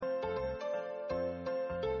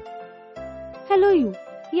Hello you.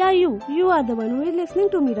 Yeah you. You are the one who is listening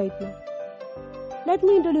to me right now. Let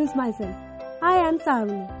me introduce myself. I am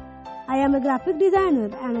Savni. I am a graphic designer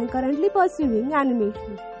and I am currently pursuing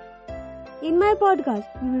animation. In my podcast,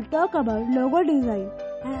 we will talk about logo design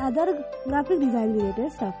and other graphic design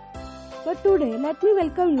related stuff. But today, let me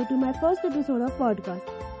welcome you to my first episode of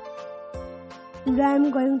podcast. Today I am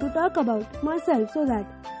going to talk about myself so that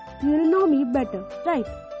you will know me better, right?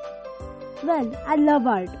 Well, I love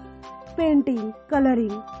art. Painting,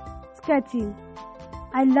 coloring, sketching.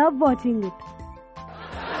 I love watching it.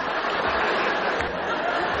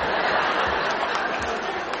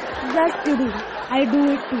 Just kidding, I do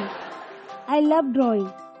it too. I love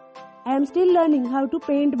drawing. I am still learning how to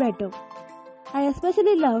paint better. I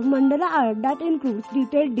especially love mandala art that includes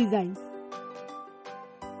detailed designs.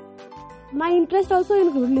 My interest also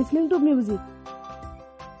includes listening to music.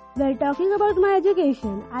 While talking about my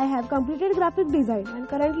education, I have completed graphic design and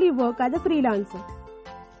currently work as a freelancer.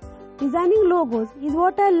 Designing logos is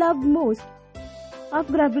what I love most of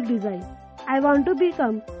graphic design. I want to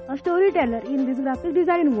become a storyteller in this graphic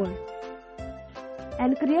design world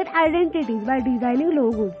and create identities by designing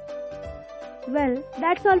logos. Well,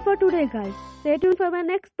 that's all for today guys. Stay tuned for my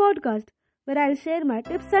next podcast where I'll share my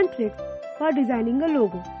tips and tricks for designing a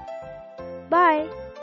logo. Bye!